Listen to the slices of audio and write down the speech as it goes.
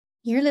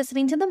You're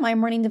listening to the My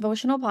Morning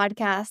Devotional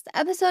Podcast,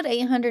 episode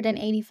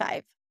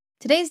 885.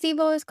 Today's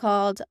Devo is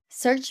called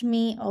Search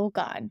Me, O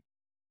God.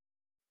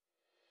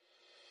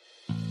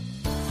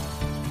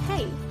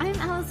 Hey, I'm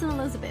Allison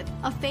Elizabeth,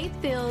 a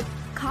faith-filled,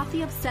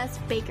 coffee-obsessed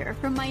baker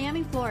from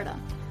Miami, Florida.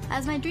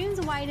 As my dreams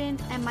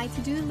widened and my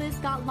to-do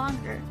list got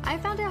longer, I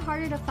found it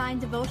harder to find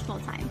devotional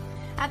time.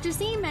 After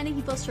seeing many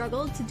people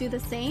struggle to do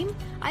the same,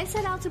 I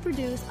set out to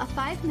produce a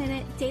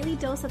 5-minute daily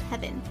dose of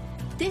heaven.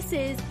 This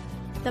is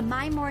the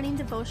My Morning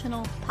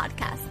Devotional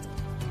Podcast.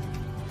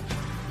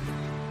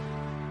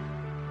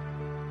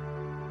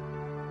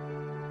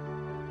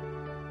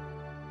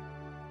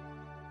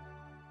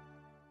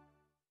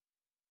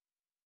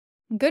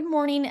 Good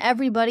morning,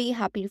 everybody.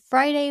 Happy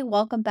Friday.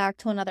 Welcome back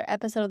to another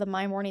episode of the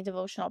My Morning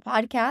Devotional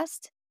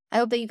Podcast. I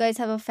hope that you guys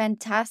have a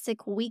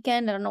fantastic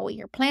weekend. I don't know what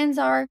your plans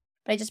are,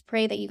 but I just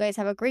pray that you guys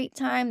have a great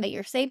time, that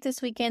you're safe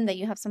this weekend, that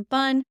you have some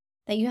fun,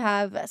 that you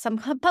have some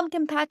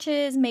pumpkin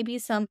patches, maybe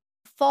some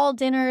fall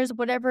dinners,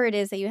 whatever it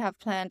is that you have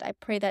planned. I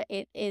pray that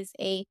it is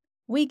a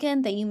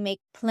weekend that you make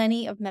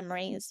plenty of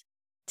memories.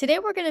 Today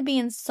we're going to be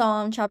in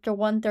Psalm chapter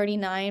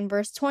 139,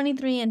 verse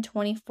 23 and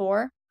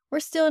 24. We're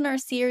still in our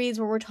series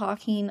where we're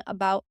talking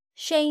about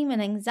shame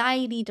and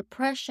anxiety,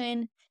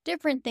 depression,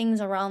 different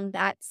things around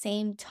that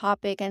same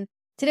topic. And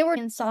today we're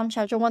in Psalm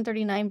chapter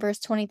 139, verse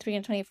 23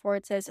 and 24.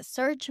 It says,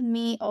 "Search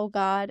me, O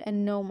God,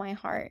 and know my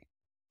heart.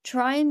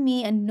 Try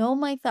me and know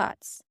my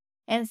thoughts,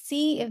 and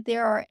see if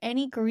there are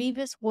any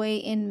grievous way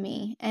in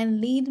me, and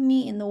lead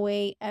me in the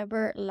way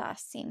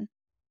everlasting."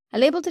 I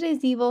labeled today's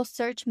Devo,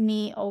 Search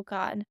Me, O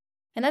God.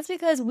 And that's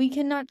because we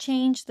cannot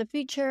change the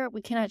future,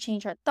 we cannot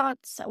change our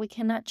thoughts, we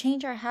cannot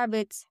change our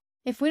habits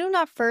if we do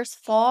not first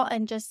fall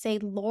and just say,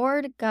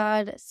 "Lord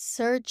God,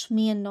 search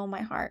me and know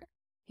my heart."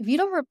 If you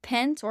don't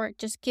repent or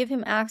just give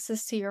him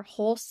access to your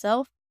whole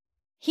self,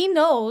 he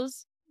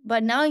knows,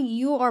 but now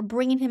you are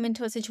bringing him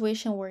into a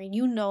situation where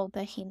you know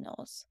that he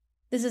knows.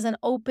 This is an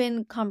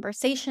open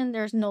conversation.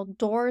 There's no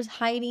doors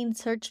hiding.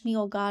 Search me,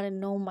 O God, and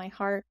know my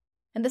heart.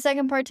 And the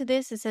second part to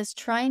this, it says,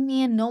 try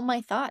me and know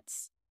my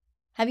thoughts.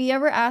 Have you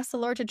ever asked the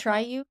Lord to try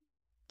you?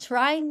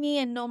 Try me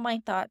and know my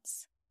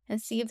thoughts, and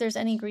see if there's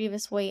any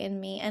grievous way in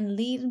me, and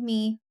lead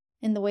me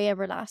in the way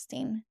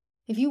everlasting.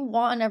 If you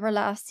want an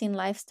everlasting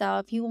lifestyle,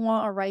 if you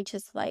want a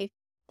righteous life,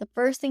 the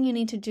first thing you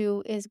need to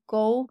do is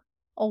go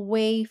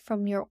away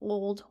from your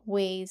old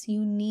ways.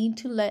 You need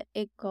to let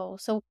it go.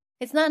 So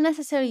it's not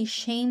necessarily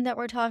shame that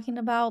we're talking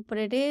about, but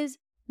it is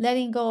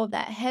letting go of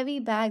that heavy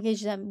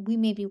baggage that we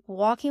may be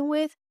walking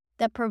with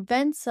that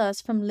prevents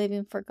us from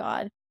living for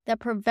God, that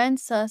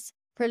prevents us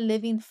from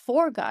living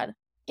for God.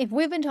 If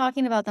we've been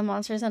talking about the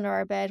monsters under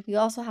our bed, we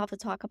also have to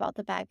talk about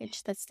the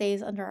baggage that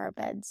stays under our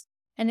beds.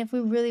 And if we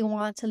really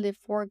want to live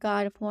for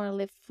God, if we want to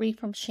live free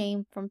from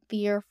shame, from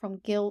fear, from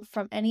guilt,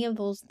 from any of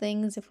those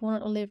things, if we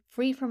want to live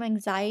free from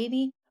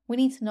anxiety, we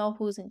need to know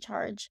who's in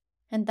charge,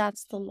 and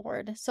that's the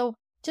Lord. So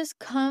just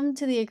come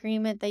to the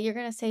agreement that you're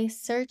going to say,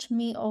 "Search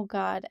me, O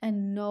God,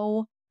 and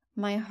know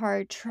my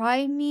heart.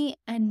 Try me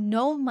and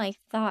know my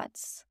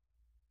thoughts."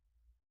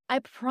 I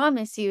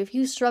promise you, if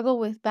you struggle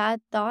with bad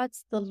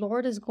thoughts, the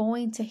Lord is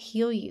going to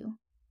heal you.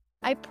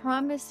 I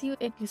promise you,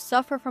 if you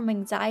suffer from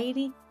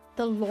anxiety,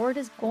 the Lord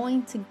is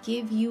going to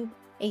give you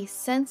a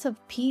sense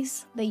of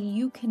peace that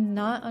you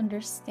cannot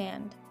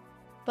understand.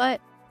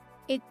 But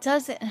it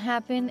doesn't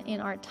happen in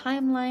our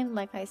timeline.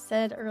 Like I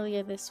said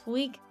earlier this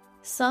week,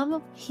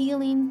 some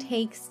healing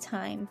takes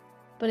time.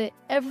 But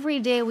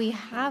every day we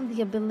have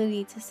the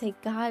ability to say,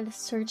 "God,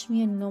 search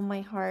me and know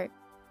my heart.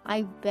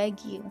 I beg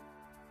you."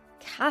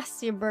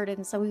 Cast your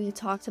burdens that we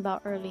talked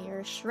about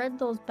earlier. Shred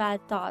those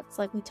bad thoughts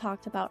like we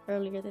talked about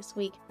earlier this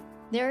week.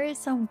 There is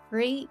some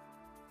great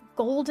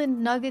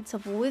golden nuggets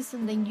of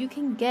wisdom that you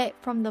can get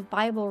from the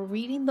Bible,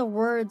 reading the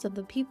words of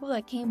the people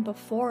that came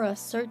before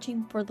us,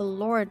 searching for the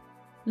Lord.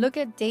 Look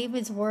at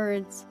David's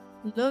words.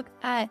 Look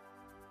at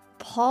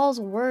Paul's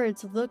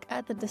words. Look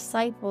at the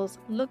disciples.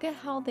 Look at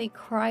how they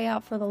cry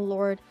out for the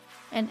Lord,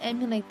 and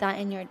emulate that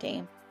in your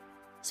day.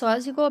 So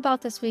as you go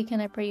about this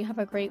weekend, I pray you have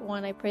a great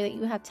one. I pray that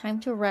you have time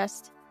to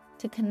rest,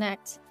 to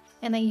connect,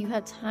 and that you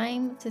have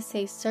time to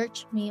say,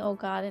 "Search me, O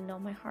God, and know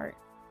my heart."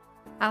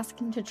 Ask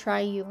him to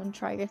try you and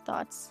try your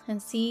thoughts, and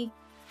see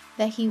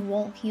that he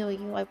won't heal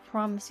you. I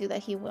promise you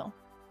that he will.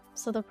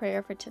 So the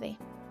prayer for today.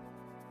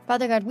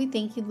 Father God, we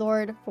thank you,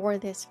 Lord, for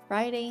this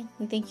Friday.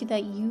 We thank you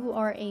that you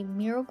are a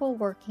miracle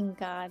working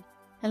God.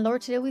 And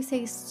Lord, today we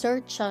say,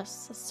 search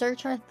us,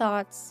 search our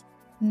thoughts,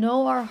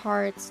 know our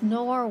hearts,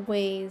 know our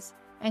ways,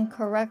 and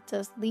correct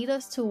us. Lead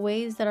us to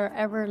ways that are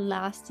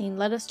everlasting.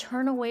 Let us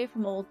turn away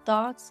from old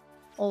thoughts,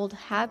 old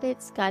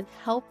habits. God,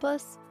 help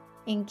us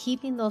in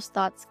keeping those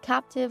thoughts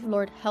captive.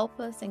 Lord, help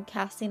us in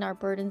casting our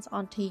burdens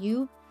onto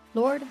you.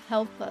 Lord,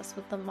 help us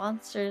with the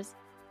monsters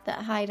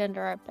that hide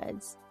under our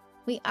beds.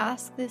 We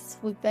ask this,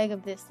 we beg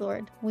of this,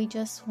 Lord. We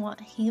just want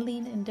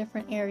healing in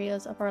different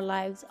areas of our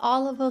lives,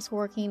 all of us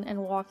working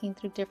and walking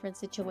through different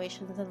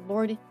situations. And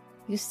Lord,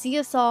 you see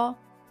us all,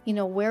 you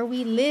know where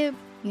we live,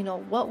 you know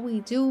what we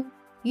do.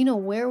 You know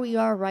where we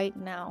are right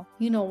now.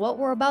 You know what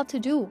we're about to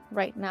do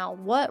right now,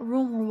 what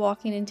room we're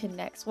walking into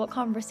next, what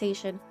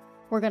conversation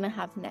we're going to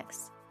have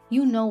next.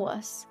 You know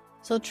us,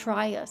 so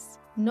try us,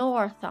 know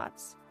our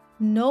thoughts,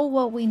 know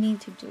what we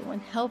need to do,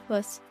 and help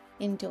us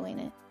in doing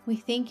it. We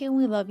thank you and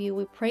we love you.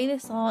 We pray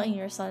this all in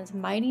your Son's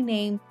mighty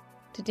name,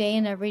 today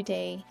and every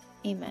day.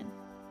 Amen.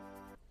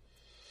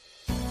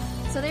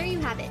 So there you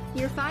have it,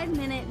 your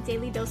 5-minute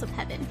daily dose of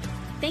heaven.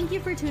 Thank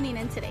you for tuning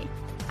in today.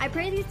 I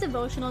pray these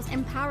devotionals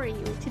empower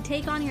you to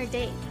take on your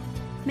day.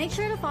 Make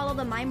sure to follow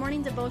the My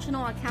Morning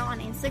Devotional account on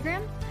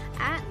Instagram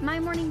at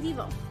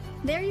MyMorningDevo.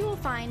 There you will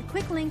find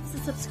quick links to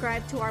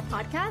subscribe to our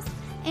podcast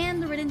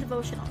and the written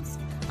devotionals.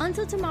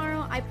 Until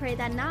tomorrow, I pray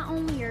that not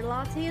only your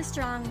latte is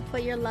strong,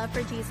 but your love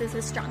for Jesus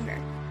is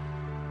stronger.